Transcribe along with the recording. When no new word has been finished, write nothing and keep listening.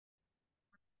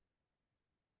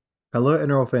Hello,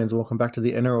 NRL fans. Welcome back to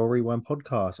the NRL Rewind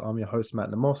podcast. I'm your host, Matt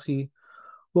Namoski.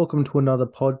 Welcome to another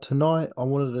pod tonight. I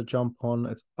wanted to jump on.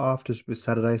 It's after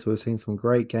Saturday, so we've seen some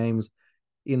great games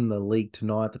in the league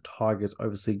tonight. The Tigers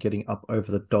obviously getting up over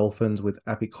the Dolphins with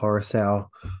Api Coruscant.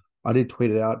 I did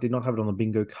tweet it out, did not have it on the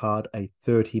bingo card, a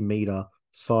 30-meter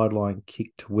sideline kick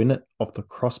to win it off the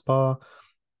crossbar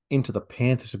into the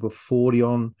Panthers who put 40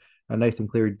 on. And Nathan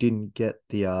Cleary didn't get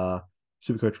the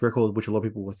Supercoach record, which a lot of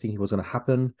people were thinking was going to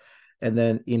happen. And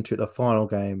then into the final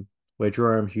game where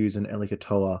Jerome Hughes and Eli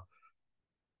Katoa,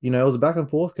 it was a back and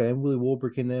forth game. Willie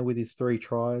Warbrick in there with his 3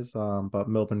 tries, but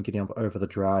Melbourne getting up over the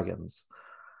Dragons.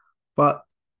 But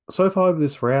so far over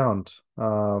this round,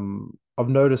 I've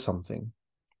noticed something,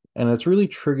 and it's really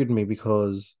triggered me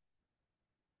because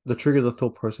the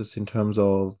thought process in terms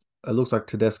of it looks like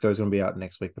Tedesco is going to be out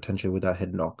next week potentially with that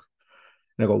head knock.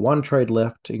 And I've got one trade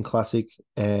left in Classic,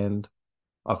 and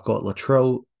I've got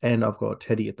Latrell and I've got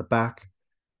Teddy at the back.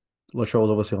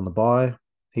 Latrell's obviously on the bye.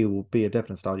 He will be a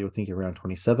definite start. You would think around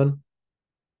 27.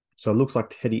 So it looks like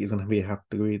Teddy is going to have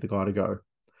to be the guy to go.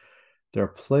 There are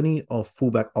plenty of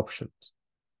fullback options.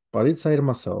 But I did say to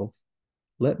myself,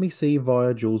 let me see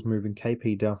via Jules moving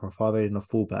KP down from 5'8" and a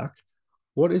fullback.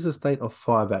 What is the state of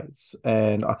 5'8"s?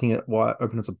 And I think why it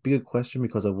opens a bigger question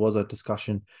because there was a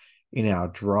discussion in our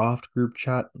draft group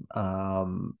chat.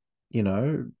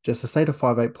 Just the state of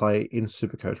 5'8" play in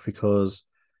Supercoach because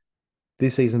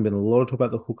this season been a lot of talk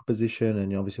about the hooker position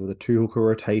and obviously with the 2 hooker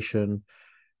rotation.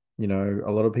 A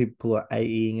lot of people are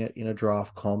AEing it in a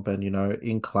draft comp and,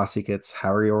 in Classic it's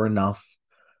Harry or enough.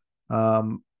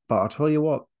 But I'll tell you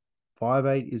what,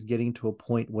 5'8" is getting to a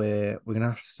point where we're going to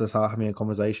have to start having a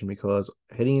conversation because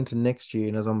heading into next year,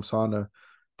 and as I'm starting to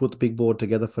put the big board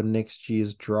together for next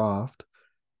year's draft,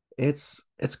 it's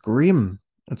grim.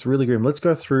 It's really grim. Let's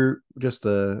go through just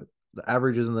the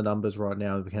averages and the numbers right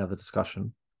now. We can have the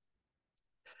discussion.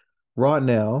 Right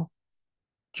now,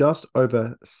 just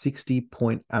over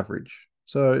 60-point average.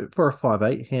 So for a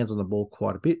 5'8", hands on the ball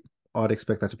quite a bit. I'd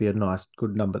expect that to be a nice,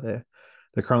 good number there.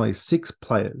 There are currently 6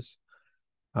 players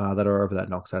that are over that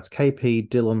knock. So that's KP,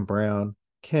 Dylan Brown,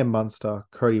 Cam Munster,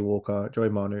 Cody Walker, Joey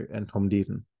Manu, and Tom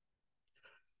Dearden.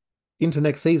 Into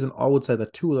next season, I would say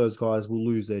that 2 of those guys will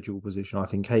lose their dual position. I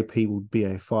think KP will be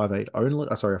a 5'8" only,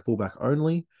 a fullback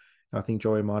only. And I think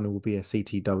Joey Manu will be a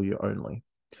CTW only.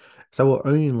 So we'll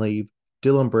only leave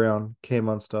Dylan Brown, Cam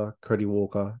Munster, Cody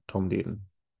Walker, Tom Dearden.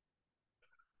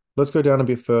 Let's go down a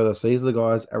bit further. So these are the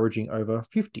guys averaging over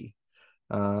 50.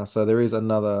 So there is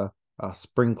another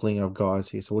sprinkling of guys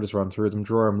here. So we'll just run through them.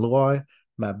 Jerome Luai,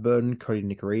 Matt Burton, Cody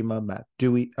Nikorima, Matt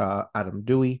Dewey, Adam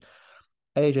Dewey,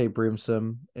 AJ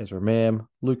Brimson, Ezra Mam,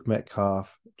 Luke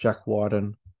Metcalf, Jack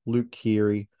Wyden, Luke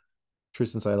Keary,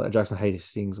 Tristan Saylor, and Jackson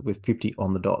Hastings with 50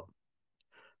 on the dot.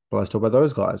 But let's talk about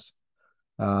those guys.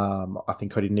 I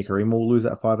think Cody Nikorima will lose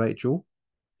that 5'8" duel.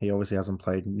 He obviously hasn't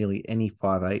played nearly any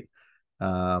 5'8"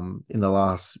 in the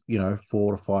last,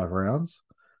 4 to 5 rounds.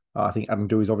 I think Adam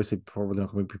Dewey's obviously probably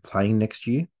not going to be playing next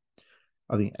year.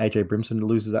 I think AJ Brimson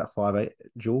loses that 5'8"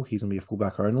 duel. He's going to be a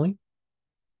fullback only.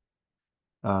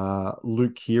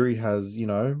 Luke Keary has,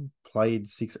 played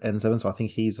 6 and 7, so I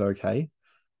think he's okay.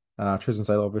 Tristan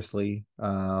Saylor obviously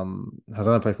has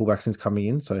only played fullback since coming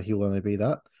in, so he'll only be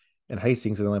that. And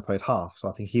Hastings has only played half, so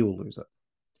I think he will lose it.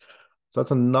 So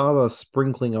that's another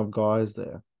sprinkling of guys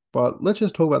there. But let's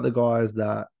just talk about the guys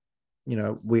that,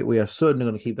 we are certainly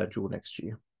going to keep that duel next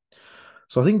year.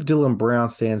 So I think Dylan Brown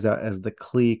stands out as the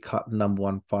clear-cut number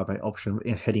 1 5'8" option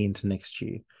heading into next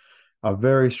year. A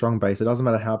very strong base. It doesn't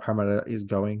matter how Parramatta is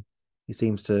going. He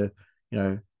seems to,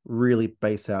 really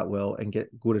base out well and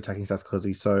get good attacking stats because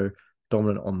he's so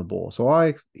dominant on the ball.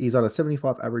 So he's at a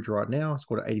 75 average right now,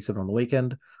 scored at 87 on the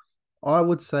weekend. I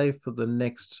would say for the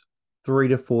next 3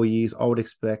 to 4 years, I would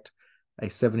expect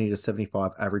a 70 to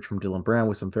 75 average from Dylan Brown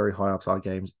with some very high upside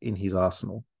games in his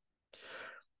arsenal.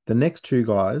 The next 2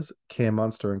 guys, Cam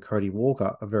Munster and Cody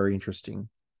Walker, are very interesting.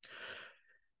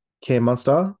 Cam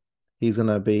Munster, he's going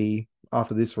to be,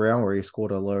 after this round where he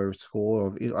scored a low score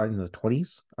of in the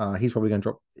 20s, he's probably going to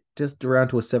drop just around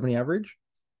to a 70 average.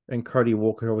 And Cody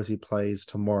Walker obviously plays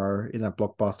tomorrow in that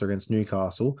blockbuster against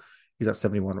Newcastle. He's at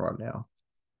 71 right now.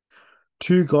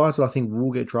 2 guys that I think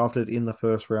will get drafted in the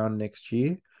first round next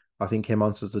year. I think Cam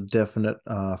Munster's a definite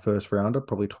first rounder,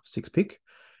 probably top 6 pick.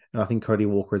 And I think Cody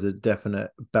Walker is a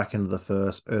definite back end of the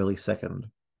first, early second.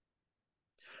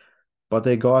 But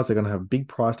they're guys that are going to have big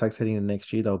price tags heading in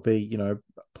next year. They'll be,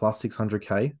 plus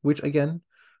 600K, which again,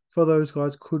 for those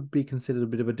guys could be considered a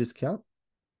bit of a discount.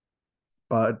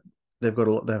 But they've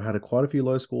had quite a few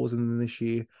low scores in them this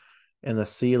year. And the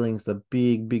ceilings, the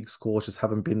big scores just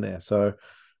haven't been there. So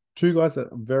two guys that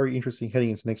are very interesting heading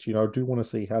into next year. I do want to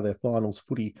see how their finals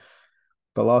footy,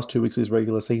 the last 2 weeks is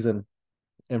regular season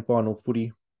and final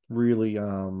footy, really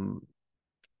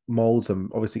molds them.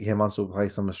 Obviously, Cam Munster will play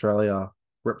some Australia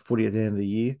rep footy at the end of the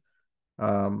year.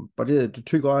 But yeah, the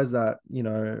two guys that,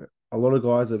 a lot of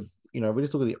guys have, we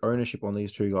just look at the ownership on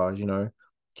these two guys,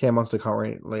 Cam Munster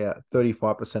currently at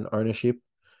 35% ownership,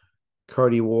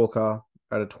 Cody Walker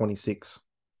at a 26.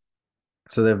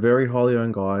 So they're very highly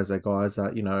owned guys. They're guys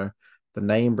that, the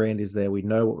name brand is there. We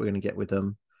know what we're going to get with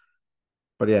them.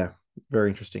 But yeah, very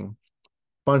interesting.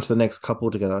 Bunch the next couple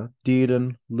together.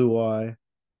 Dearden, Luai,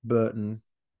 Burton,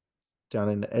 down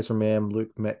in Ezra Mam,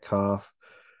 Luke Metcalf,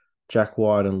 Jack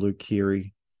White, and Luke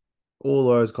Keary. All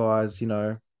those guys, you're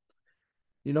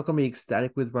not going to be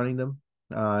ecstatic with running them.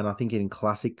 And I think in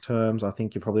classic terms, I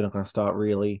think you're probably not going to start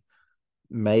really.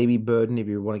 Maybe Burton if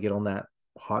you want to get on that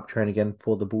hype train again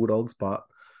for the Bulldogs. But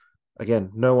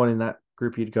again, no one in that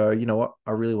group you'd go, you know what,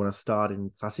 I really want to start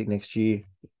in classic next year.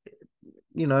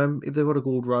 If they've got a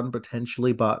good run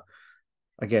potentially, but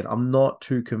again, I'm not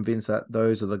too convinced that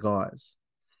those are the guys.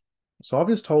 So I've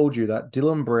just told you that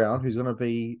Dylan Brown, who's going to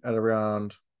be at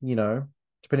around,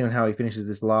 depending on how he finishes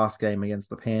this last game against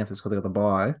the Panthers because they got the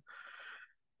bye,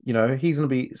 he's going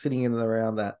to be sitting in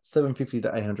around that 750 to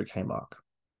 800K mark.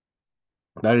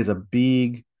 That is a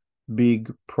big,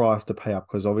 big price to pay up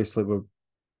because obviously we're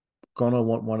going to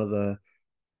want one of the,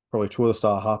 probably two of the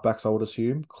star halfbacks, I would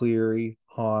assume. Cleary,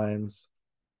 Hines,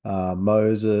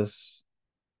 Moses,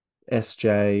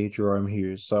 SJ, Jerome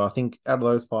Hughes. So I think out of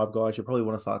those five guys, you probably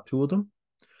want to start two of them,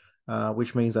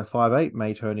 which means that 5'8"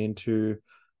 may turn into,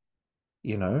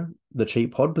 the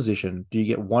cheap pod position. Do you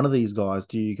get one of these guys?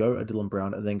 Do you go a Dylan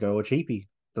Brown and then go a cheapie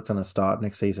that's going to start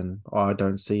next season? I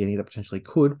don't see any that potentially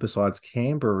could besides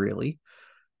Canberra, really.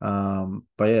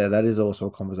 But yeah, that is also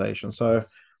a conversation. So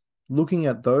looking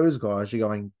at those guys, you're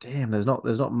going, damn, there's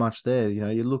not much there.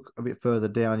 You look a bit further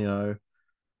down,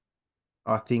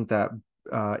 I think that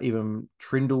even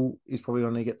Trindle is probably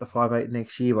going to get the 5'8"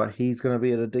 next year, but he's going to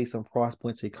be at a decent price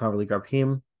point, so you can't really grab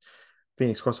him.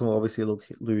 Phoenix Crossman will obviously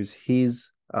lose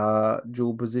his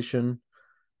dual position.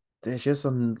 There's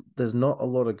not a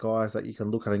lot of guys that you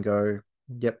can look at and go,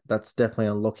 yep, that's definitely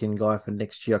a lock-in guy for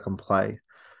next year I can play.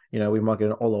 We might get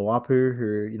an Oloapu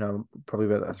who, probably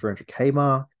about that 300K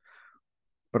mark.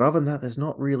 But other than that, there's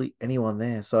not really anyone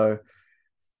there. So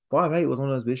 5'8" was one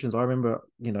of those positions I remember,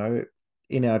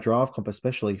 in our draft comp,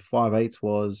 especially 5'8"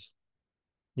 was,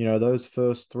 those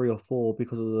first three or four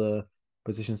because of the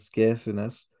position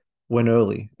scarceness went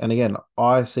early. And again,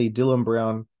 I see Dylan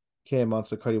Brown, Cam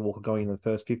Munster, Cody Walker going in the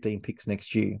first 15 picks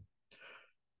next year.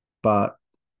 But,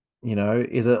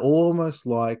 is it almost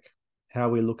like how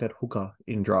we look at hooker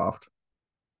in draft,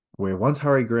 where once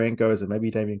Harry Grant goes and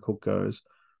maybe Damien Cook goes,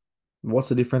 what's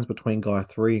the difference between guy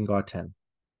 3 and guy 10? It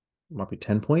might be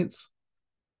 10 points,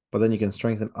 but then you can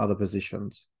strengthen other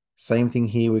positions. Same thing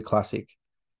here with Classic.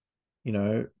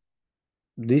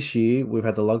 This year we've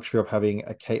had the luxury of having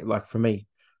like for me,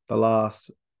 the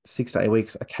last 6 to 8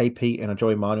 weeks, a KP and a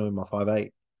Joey Manu in my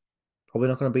 5'8". Probably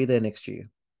not going to be there next year.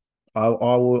 I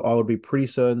would be pretty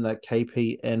certain that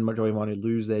KP and Joey Manu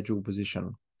lose their dual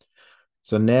position.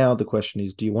 So now the question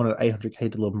is, do you want an 800K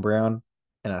Dylan Brown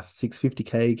and a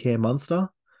 650K Cam Munster?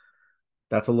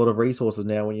 That's a lot of resources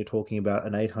now when you're talking about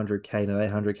an 800K and an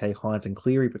 800K Hines and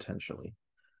Cleary potentially.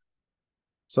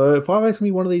 So if I makes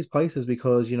me one of these places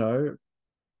because,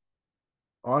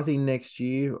 I think next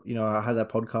year, I had that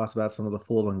podcast about some of the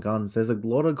fallen guns. There's a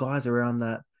lot of guys around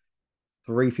that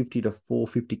 350 to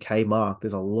 450K mark.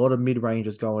 There's a lot of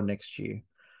mid-rangers going next year.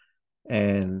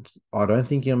 And I don't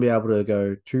think you're going to be able to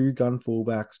go 2-gun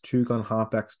fullbacks, 2-gun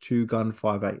halfbacks, 2-gun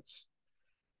 5'8s.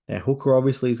 Now, Hooker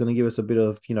obviously is going to give us a bit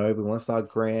of, if we want to start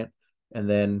Grant and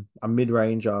then a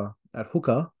mid-ranger at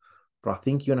Hooker. But I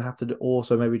think you're going to have to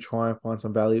also maybe try and find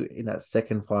some value in that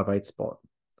second 5'8 spot.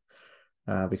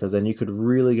 Because then you could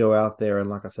really go out there and,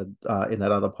 like I said in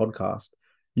that other podcast,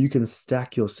 you can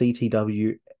stack your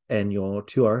CTW and your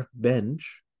 2RF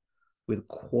bench with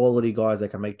quality guys that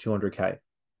can make 200K.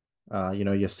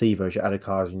 Your Sevos, your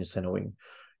Adakars and your center wing,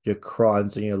 your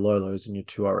Crides and your Lolos and your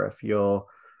 2RF,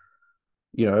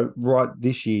 right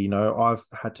this year, I've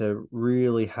had to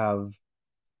really have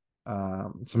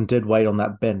some dead weight on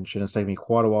that bench, and it's taken me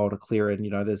quite a while to clear it.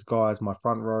 And, there's guys, my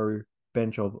front row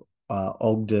bench of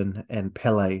Ogden and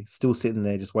Pele still sitting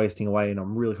there just wasting away, and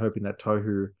I'm really hoping that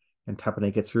Tohu and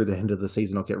Tapane get through the end of the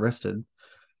season or get rested.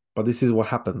 But this is what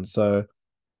happens. So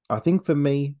I think for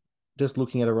me, just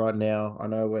looking at it right now, I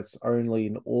know it's only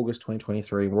in August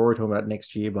 2023. We're already talking about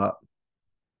next year, but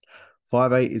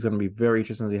 5'8" is going to be very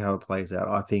interesting to see how it plays out.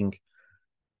 I think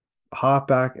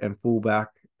halfback and fullback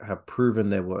have proven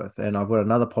their worth. And I've got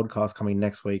another podcast coming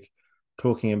next week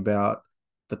talking about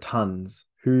the tons.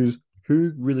 Who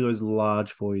really goes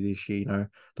large for you this year? You know,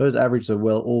 those averages are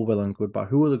all well and good, but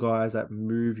who are the guys that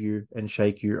move you and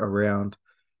shake you around,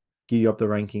 get you up the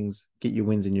rankings, get you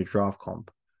wins in your draft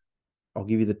comp? I'll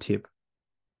give you the tip.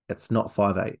 It's not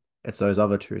 5'8". It's those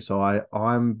other two. So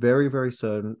I'm very, very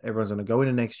certain everyone's going to go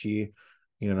into next year.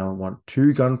 You know, want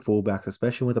two gun fullbacks,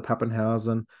 especially with a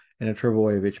Pappenhausen and a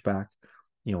Travojevic back.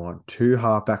 You want two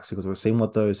halfbacks because we've seen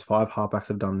what those five halfbacks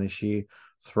have done this year.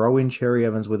 Throw in Cherry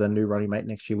Evans with a new running mate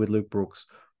next year with Luke Brooks.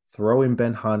 Throw in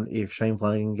Ben Hunt if Shane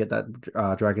Flanagan can get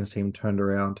that Dragons team turned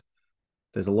around.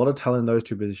 There's a lot of talent in those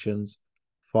two positions.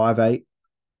 5'8".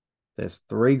 There's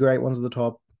three great ones at the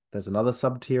top. There's another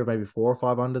sub tier, maybe 4 or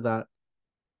 5 under that,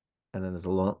 and then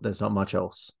there's not much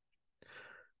else.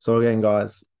 So again,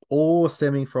 guys, all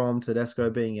stemming from Tedesco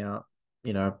being out,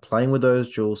 you know, playing with those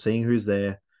jewels, seeing who's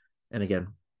there, and again,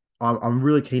 I'm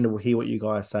really keen to hear what you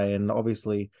guys say, and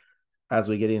obviously, as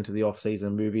we get into the off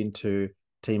season, move into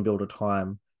team builder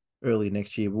time early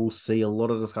next year, we'll see a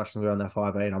lot of discussions around that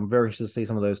 5'8". I'm very interested to see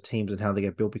some of those teams and how they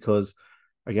get built because,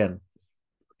 again,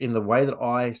 in the way that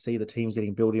I see the teams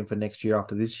getting built in for next year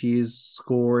after this year's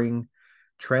scoring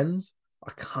trends,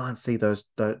 I can't see that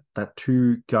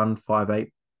two gun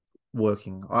 5'8"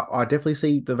 working. I definitely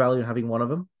see the value in having one of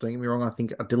them. Don't get me wrong. I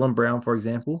think a Dylan Brown, for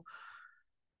example,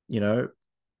 you know,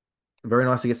 very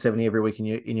nice to get 70 every week in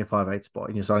your 5'8"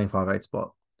 spot, in your starting 5'8"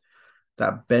 spot.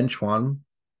 That bench one,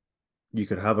 you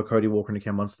could have a Cody Walker and a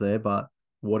Cam Munster there, but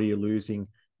what are you losing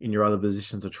in your other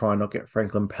positions to try and not get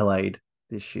Franklin Pelade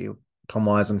this year? Tom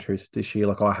Eisentooth this year,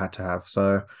 like I had to have.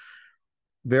 So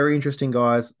very interesting,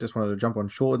 guys. Just wanted to jump on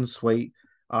short and sweet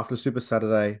after Super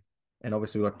Saturday. And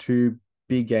obviously we've got two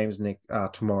big games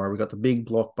tomorrow. We got the big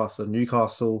blockbuster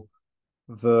Newcastle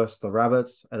versus the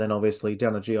Rabbits, and then obviously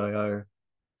down to GIO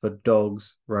for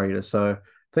Dogs Raiders. So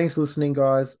thanks for listening,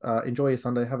 guys. Enjoy your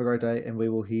Sunday. Have a great day, and we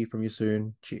will hear from you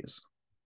soon. Cheers.